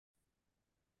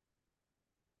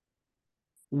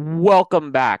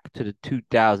Welcome back to the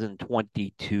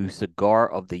 2022 Cigar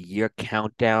of the Year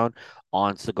countdown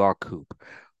on Cigar Coop,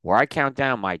 where I count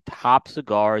down my top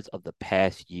cigars of the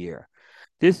past year.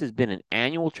 This has been an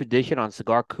annual tradition on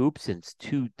Cigar Coop since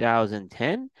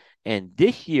 2010, and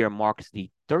this year marks the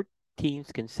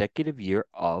 13th consecutive year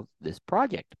of this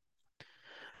project.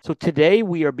 So today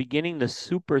we are beginning the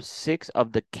Super Six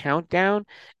of the countdown,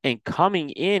 and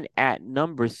coming in at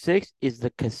number six is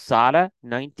the Casada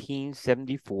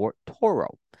 1974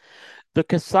 Toro. The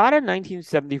Casada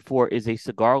 1974 is a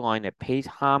cigar line that pays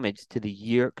homage to the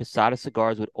year Casada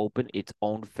Cigars would open its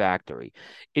own factory.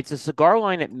 It's a cigar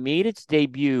line that made its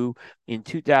debut in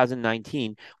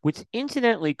 2019, which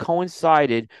incidentally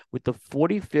coincided with the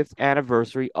 45th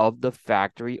anniversary of the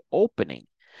factory opening.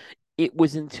 It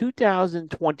was in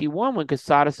 2021 when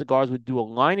Casada Cigars would do a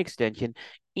line extension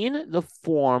in the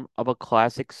form of a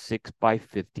classic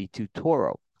 6x52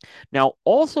 Toro. Now,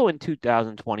 also in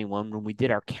 2021, when we did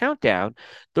our countdown,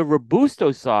 the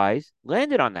Robusto size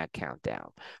landed on that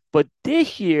countdown. But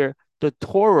this year, the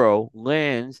Toro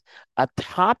lands a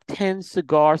top 10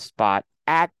 cigar spot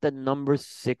at the number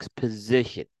six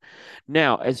position.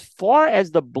 Now, as far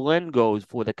as the blend goes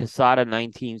for the Casada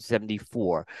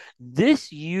 1974,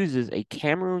 this uses a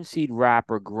Cameroon seed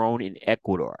wrapper grown in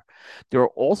Ecuador. There are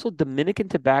also Dominican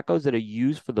tobaccos that are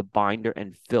used for the binder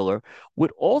and filler,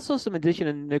 with also some addition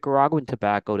of Nicaraguan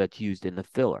tobacco that's used in the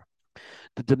filler.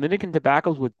 The Dominican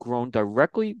tobaccos were grown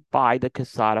directly by the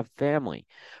Casada family.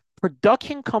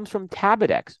 Production comes from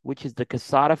Tabadex, which is the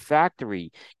Casada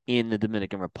factory in the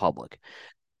Dominican Republic.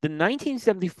 The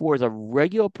 1974 is a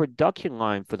regular production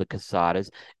line for the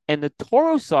Casadas, and the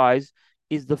Toro size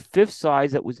is the fifth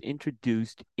size that was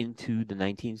introduced into the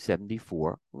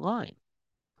 1974 line.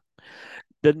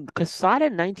 The Casada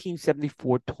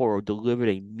 1974 Toro delivered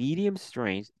a medium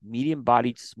strength, medium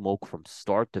bodied smoke from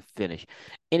start to finish,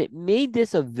 and it made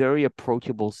this a very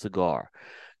approachable cigar.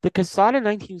 The Casada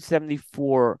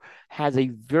 1974 has a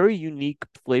very unique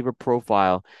flavor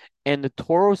profile, and the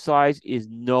Toro size is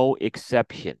no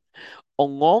exception.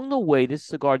 Along the way, this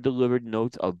cigar delivered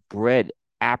notes of bread,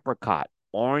 apricot,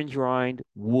 orange rind,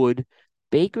 wood,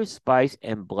 baker's spice,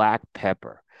 and black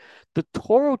pepper. The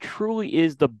Toro truly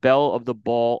is the belle of the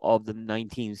ball of the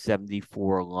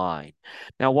 1974 line.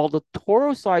 Now, while the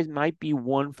Toro size might be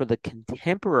one for the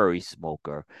contemporary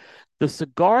smoker, the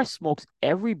cigar smokes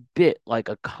every bit like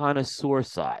a connoisseur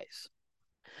size.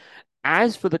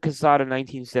 As for the Casada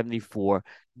 1974,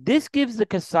 this gives the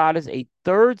Casadas a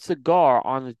third cigar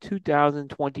on the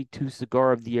 2022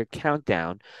 Cigar of the Year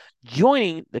countdown,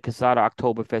 joining the Casada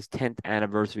Oktoberfest 10th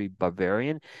Anniversary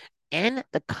Bavarian and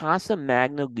the Casa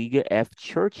Magna Liga F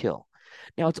Churchill.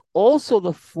 Now, it's also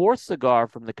the fourth cigar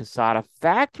from the Casada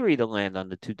factory to land on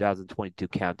the 2022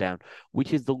 countdown,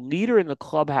 which is the leader in the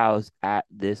clubhouse at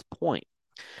this point.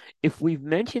 If we've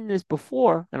mentioned this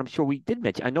before, and I'm sure we did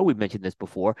mention, I know we've mentioned this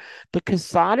before, the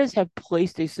Casadas have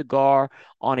placed a cigar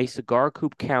on a Cigar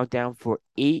Coop countdown for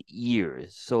 8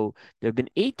 years. So there have been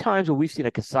 8 times where we've seen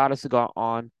a Casada cigar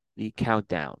on the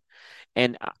countdown.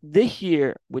 And this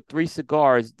year, with three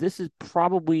cigars, this is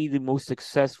probably the most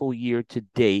successful year to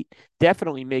date,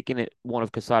 definitely making it one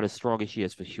of Casada's strongest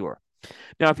years for sure.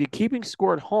 Now, if you're keeping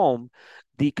score at home,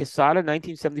 the Casada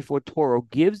 1974 Toro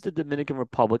gives the Dominican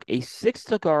Republic a sixth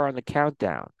cigar on the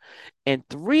countdown, and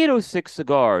three of those six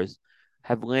cigars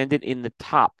have landed in the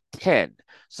top 10.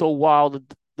 So while the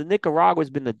Nicaragua has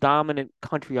been the dominant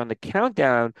country on the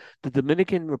countdown, the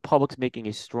Dominican Republic's making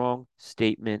a strong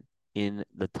statement in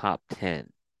the top 10.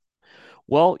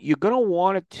 Well, you're going to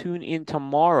want to tune in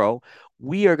tomorrow.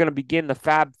 We are going to begin the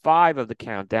Fab Five of the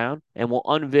countdown, and we'll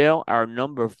unveil our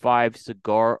number five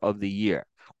cigar of the year.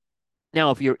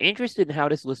 Now, if you're interested in how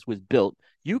this list was built,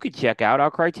 you could check out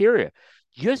our criteria.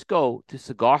 Just go to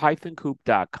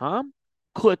cigar-coop.com,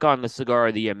 click on the Cigar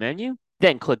of the Year menu,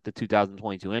 then click the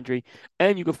 2022 entry,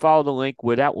 and you can follow the link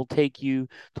where that will take you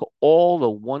to all the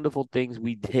wonderful things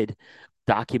we did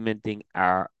documenting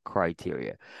our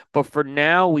criteria. But for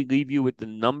now, we leave you with the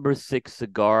number six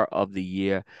cigar of the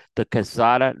year, the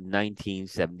Casada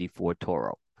 1974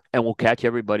 Toro. And we'll catch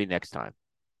everybody next time.